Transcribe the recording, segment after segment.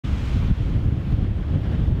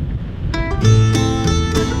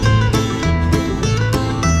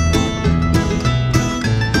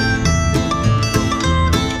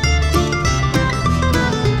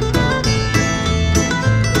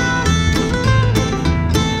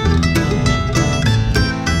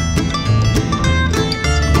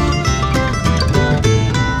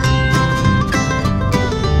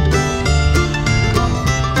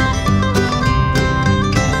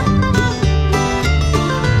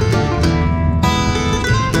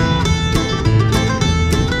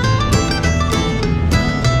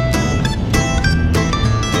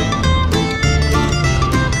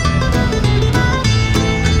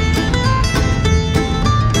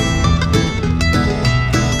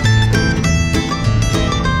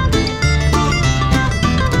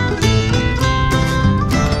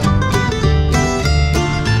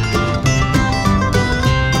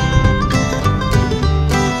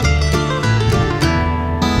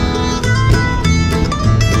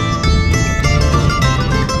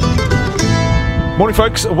Morning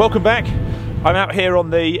folks, and welcome back. I'm out here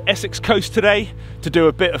on the Essex coast today to do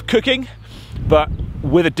a bit of cooking, but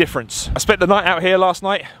with a difference. I spent the night out here last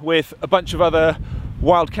night with a bunch of other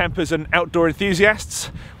wild campers and outdoor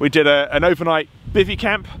enthusiasts. We did an overnight bivvy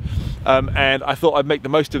camp, and I thought I'd make the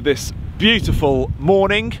most of this beautiful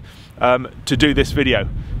morning to do this video.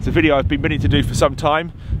 It's a video I've been meaning to do for some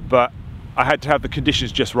time, but I had to have the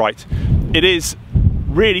conditions just right. It is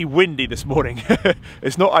really windy this morning.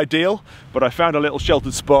 It's not ideal, but I found a little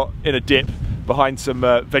sheltered spot in a dip behind some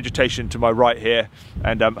vegetation to my right here,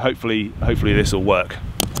 and hopefully this will work.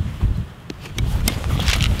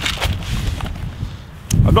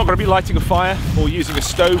 I'm not going to be lighting a fire or using a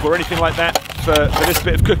stove or anything like that for this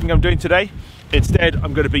bit of cooking I'm doing today. Instead,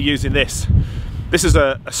 I'm going to be using this. This is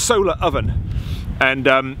a solar oven,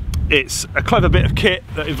 and it's a clever bit of kit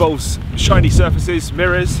that involves shiny surfaces,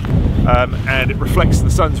 mirrors, and it reflects the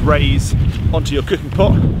sun's rays onto your cooking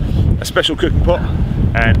pot, a special cooking pot,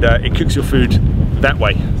 and it cooks your food that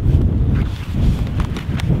way.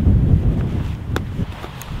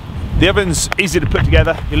 The oven's easy to put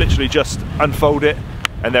together. You literally just unfold it,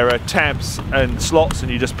 and there are tabs and slots,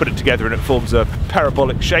 and you just put it together and it forms a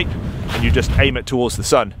parabolic shape, and you just aim it towards the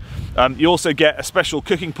sun. You also get a special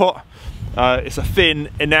cooking pot. It's a thin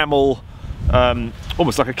enamel,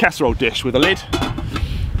 almost like a casserole dish with a lid,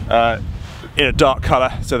 in a dark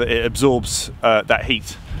colour so that it absorbs that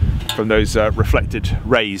heat from those reflected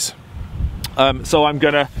rays. So I'm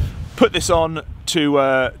going to put this on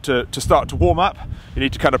to start to warm up. You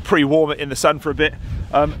need to kind of pre-warm it in the sun for a bit.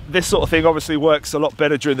 This sort of thing obviously works a lot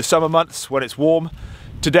better during the summer months when it's warm.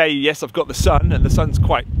 Today, yes, I've got the sun, and the sun's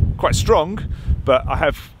quite strong, but I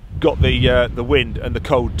have got the wind and the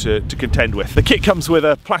cold to contend with. The kit comes with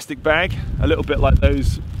a plastic bag, a little bit like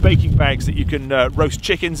those baking bags that you can roast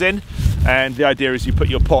chickens in, and the idea is you put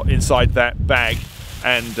your pot inside that bag,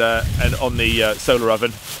 and on the solar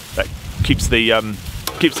oven that keeps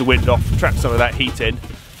the wind off, traps some of that heat in,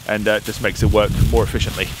 and just makes it work more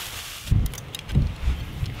efficiently.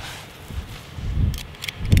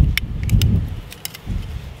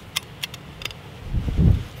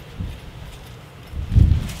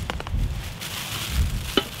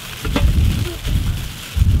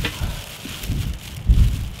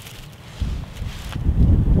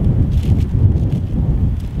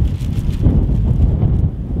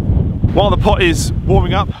 While the pot is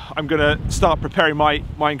warming up, I'm going to start preparing my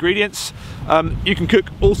ingredients. You can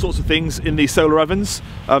cook all sorts of things in these solar ovens.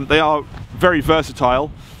 They are very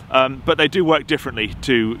versatile, but they do work differently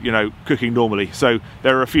to cooking normally. So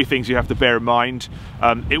there are a few things you have to bear in mind.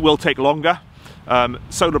 It will take longer.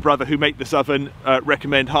 Solar Brother, who make this oven,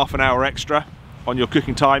 recommend half an hour extra on your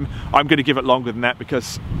cooking time. I'm going to give it longer than that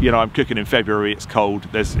because I'm cooking in February, it's cold,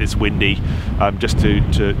 it's windy, just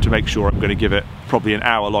to make sure I'm going to give it probably an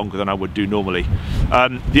hour longer than I would do normally.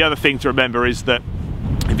 The other thing to remember is that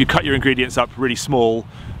if you cut your ingredients up really small,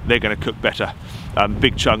 they're going to cook better.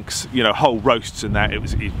 Big chunks, whole roasts and that,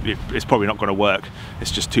 it's probably not going to work. It's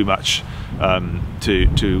just too much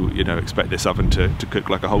to expect this oven to cook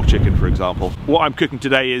like a whole chicken, for example. What I'm cooking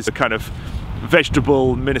today is a kind of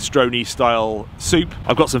vegetable minestrone style soup.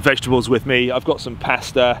 I've got some vegetables with me, I've got some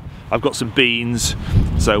pasta, I've got some beans,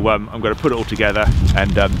 so I'm going to put it all together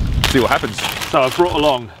and see what happens. So I've brought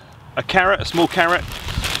along a carrot, a small carrot,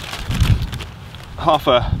 half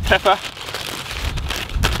a pepper,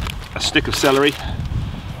 a stick of celery,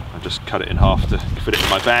 I just cut it in half to fit it in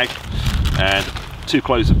my bag, and 2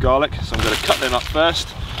 cloves of garlic. So I'm going to cut them up first,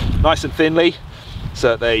 nice and thinly, so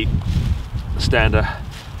that they stand a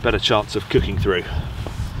better chance of cooking through.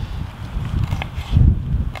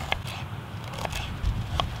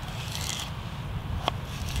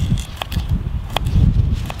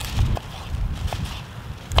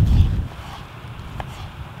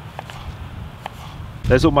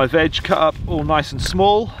 There's all my veg cut up all nice and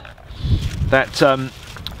small. That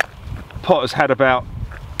pot has had about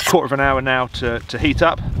a quarter of an hour now to heat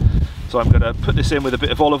up, so I'm going to put this in with a bit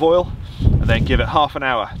of olive oil and then give it half an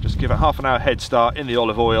hour. Just give it half an hour head start in the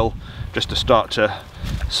olive oil, just to start to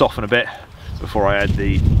soften a bit before I add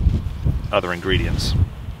the other ingredients.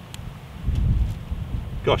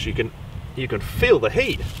 Gosh, you can feel the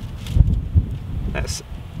heat. That's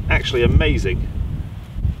actually amazing.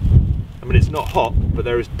 I mean, it's not hot, but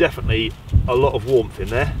there is definitely a lot of warmth in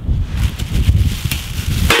there.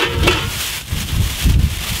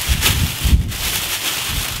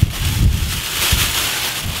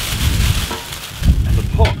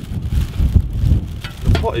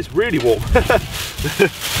 Pot is really warm.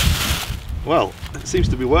 Well, it seems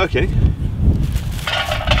to be working.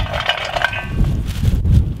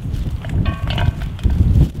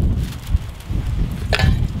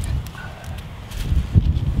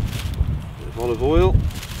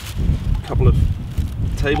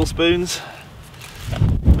 tablespoons.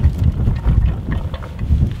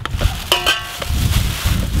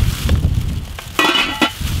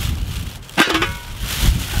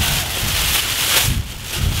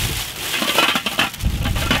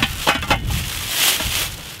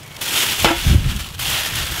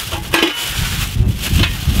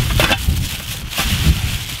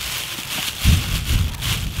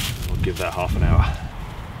 We'll give that half an hour.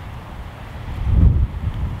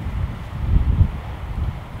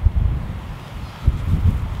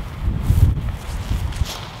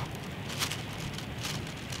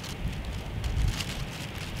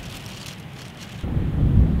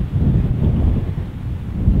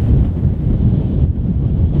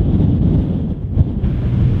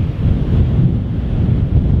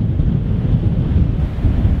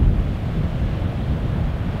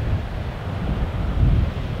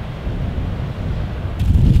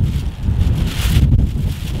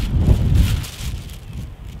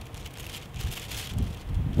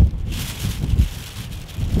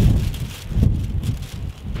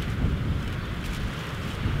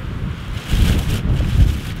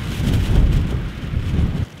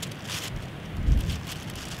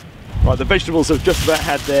 Right, the vegetables have just about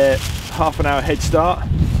had their half an hour head start,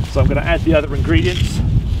 so I'm going to add the other ingredients.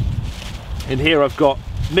 In here I've got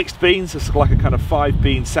mixed beans. It's like a kind of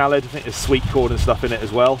 5-bean salad. I think there's sweet corn and stuff in it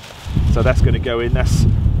as well, so that's going to go in. That's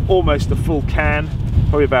almost a full can,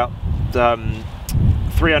 probably about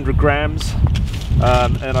 300 grams.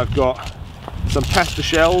 And I've got some pasta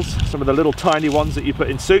shells, some of the little tiny ones that you put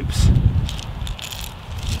in soups.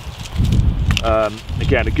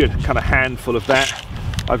 Again, a good kind of handful of that.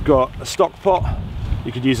 I've got a stock pot.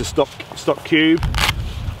 You could use a stock cube.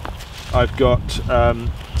 I've got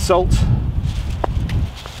salt,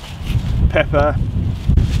 pepper,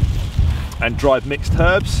 and dried mixed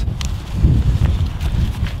herbs.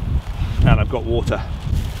 And I've got water.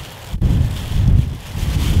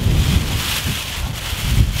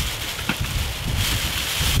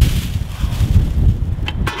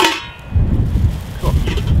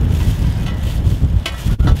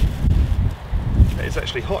 It's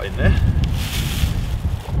actually hot in there.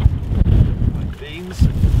 Like beans,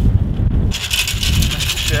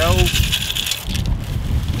 shells,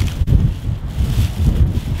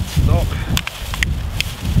 stock,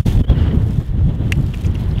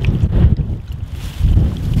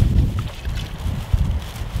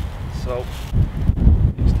 salt,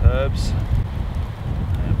 mixed herbs,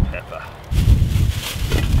 and pepper.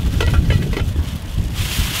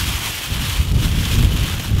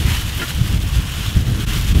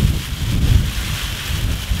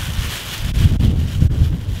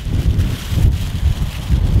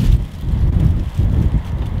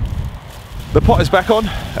 The pot is back on,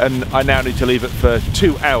 and I now need to leave it for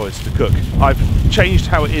 2 hours to cook. I've changed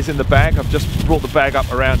how it is in the bag. I've just brought the bag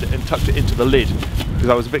up around it and tucked it into the lid, because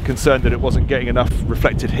I was a bit concerned that it wasn't getting enough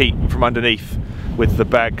reflected heat from underneath with the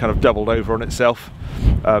bag kind of doubled over on itself.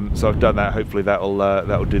 So I've done that. Hopefully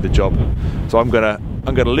that'll do the job. So I'm gonna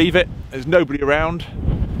leave it. There's nobody around.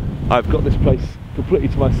 I've got this place completely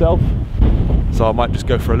to myself, so I might just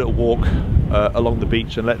go for a little walk along the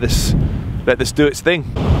beach and let this do its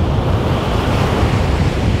thing.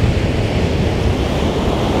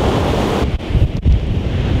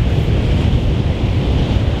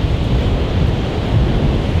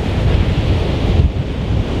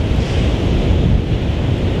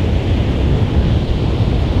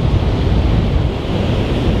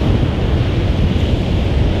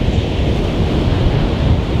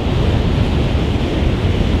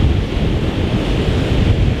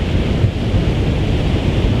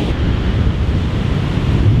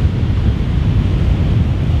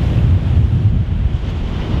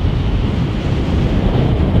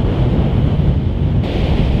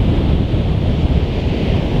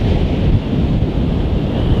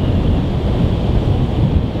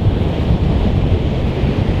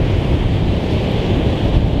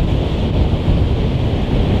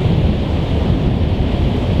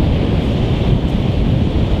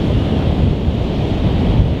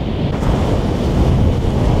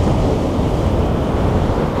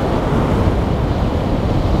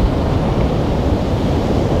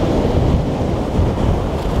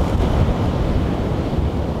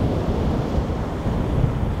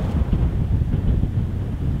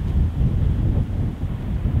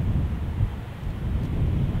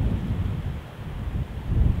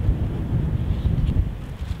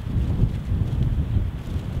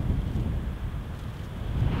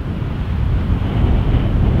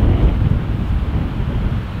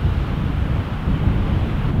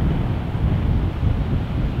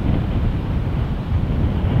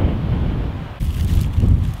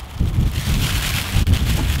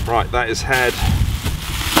 Right, that has had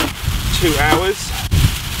 2 hours.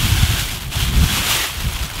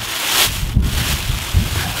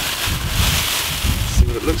 Let's see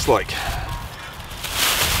what it looks like.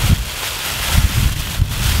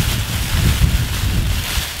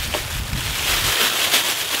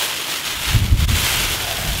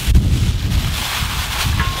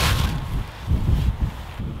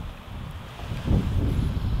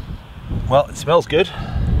 Well, it smells good.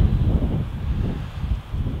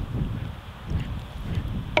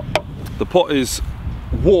 The pot is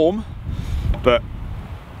warm, but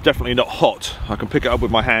definitely not hot. I can pick it up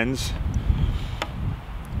with my hands.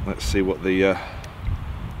 Let's see what the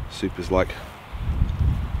soup is like.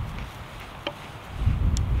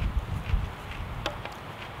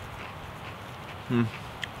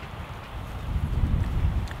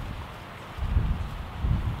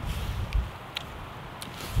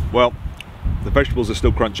 Well, the vegetables are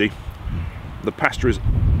still crunchy. The pasta is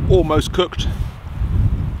almost cooked.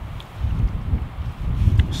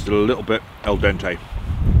 Still a little bit al dente.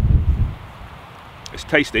 It's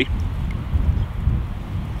tasty.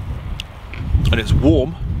 And it's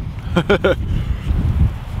warm.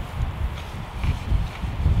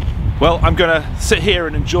 Well, I'm gonna sit here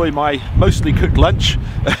and enjoy my mostly cooked lunch.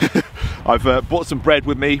 I've brought some bread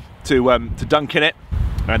with me to dunk in it,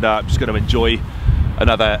 and I'm just gonna enjoy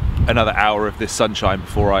another hour of this sunshine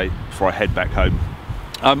before I head back home.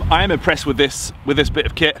 I am impressed with this bit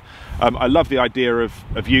of kit. I love the idea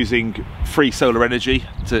of using free solar energy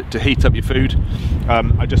to heat up your food.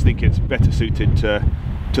 I just think it's better suited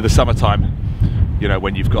to the summertime. You know,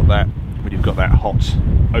 when you've got that hot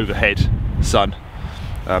overhead sun.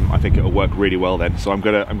 I think it'll work really well then. So I'm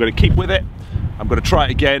gonna keep with it. I'm gonna try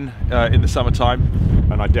it again in the summertime,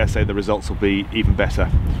 and I dare say the results will be even better.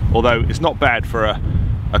 Although it's not bad for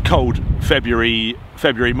a cold February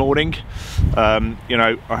morning. You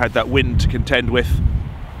know, I had that wind to contend with.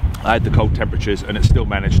 I had the cold temperatures, and it still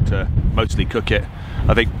managed to mostly cook it.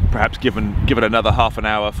 I think perhaps given another half an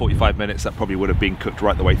hour, 45 minutes, that probably would have been cooked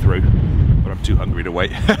right the way through. But I'm too hungry to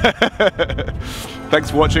wait.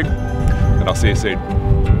 Thanks for watching, and I'll see you soon.